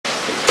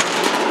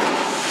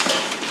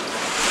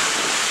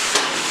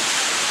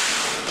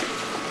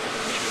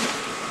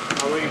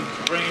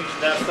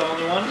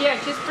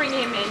bring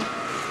him in.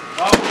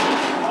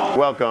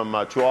 Welcome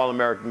to All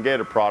American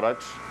Gator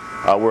Products.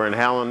 We're in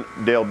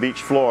Hallandale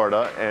Beach,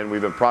 Florida, and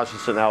we've been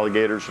processing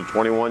alligators for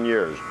 21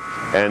 years.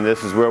 And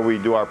this is where we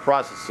do our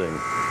processing.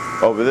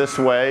 Over this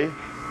way,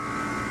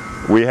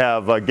 we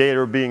have a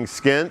gator being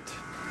skinned.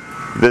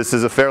 This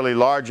is a fairly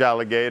large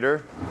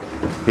alligator.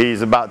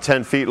 He's about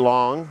 10 feet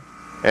long,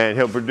 and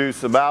he'll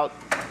produce about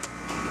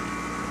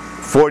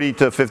 40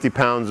 to 50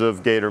 pounds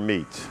of gator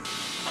meat.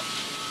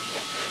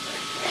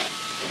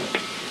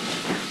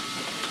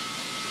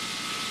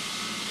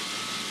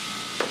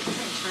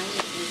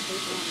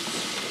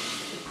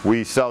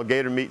 We sell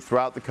gator meat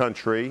throughout the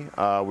country.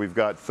 We've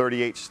got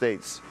 38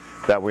 states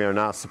that we are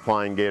now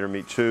supplying gator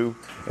meat to,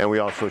 and we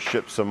also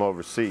ship some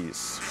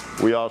overseas.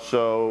 We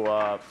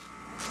also,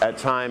 at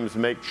times,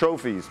 make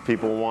trophies.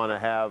 People want to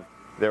have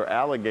their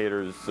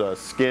alligators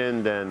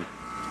skinned and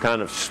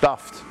kind of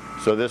stuffed.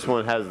 So this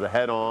one has the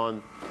head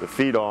on, the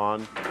feet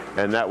on,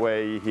 and that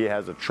way he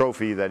has a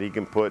trophy that he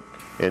can put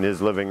in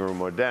his living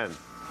room or den.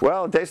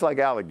 Well, it tastes like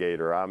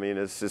alligator. I mean,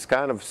 it's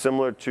kind of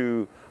similar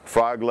to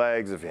frog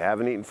legs. If you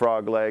haven't eaten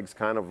frog legs,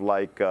 kind of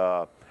like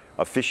a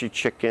fishy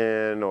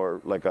chicken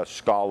or like a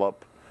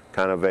scallop,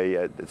 kind of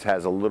it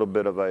has a little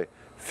bit of a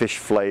fish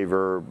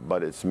flavor,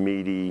 but it's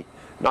meaty,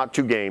 not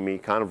too gamey,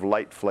 kind of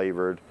light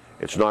flavored.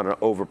 It's not an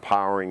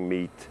overpowering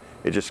meat.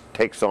 It just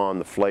takes on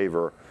the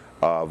flavor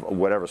of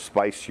whatever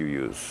spice you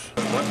use.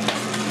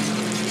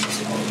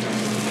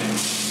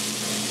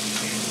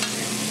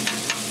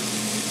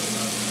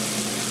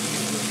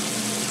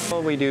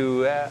 We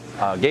do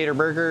gator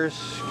burgers,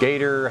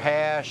 gator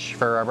hash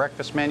for our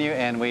breakfast menu,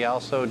 and we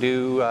also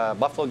do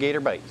buffalo gator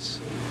bites.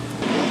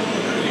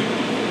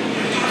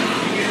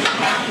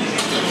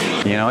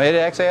 You know, it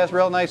actually has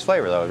real nice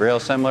flavor though, real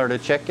similar to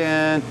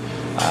chicken.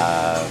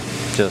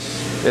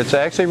 It's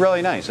actually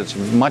really nice. It's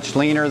much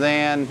leaner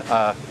than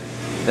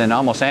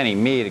almost any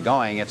meat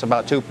going. It's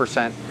about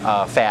 2%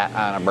 fat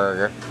on a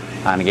burger,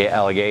 on the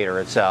alligator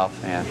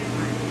itself, and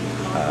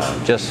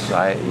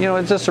you know,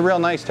 it's just a real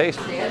nice taste.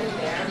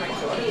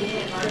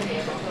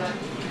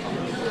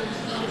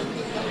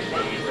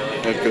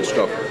 That's good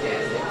stuff.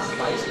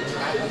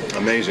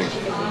 Amazing.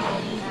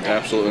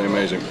 Absolutely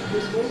amazing.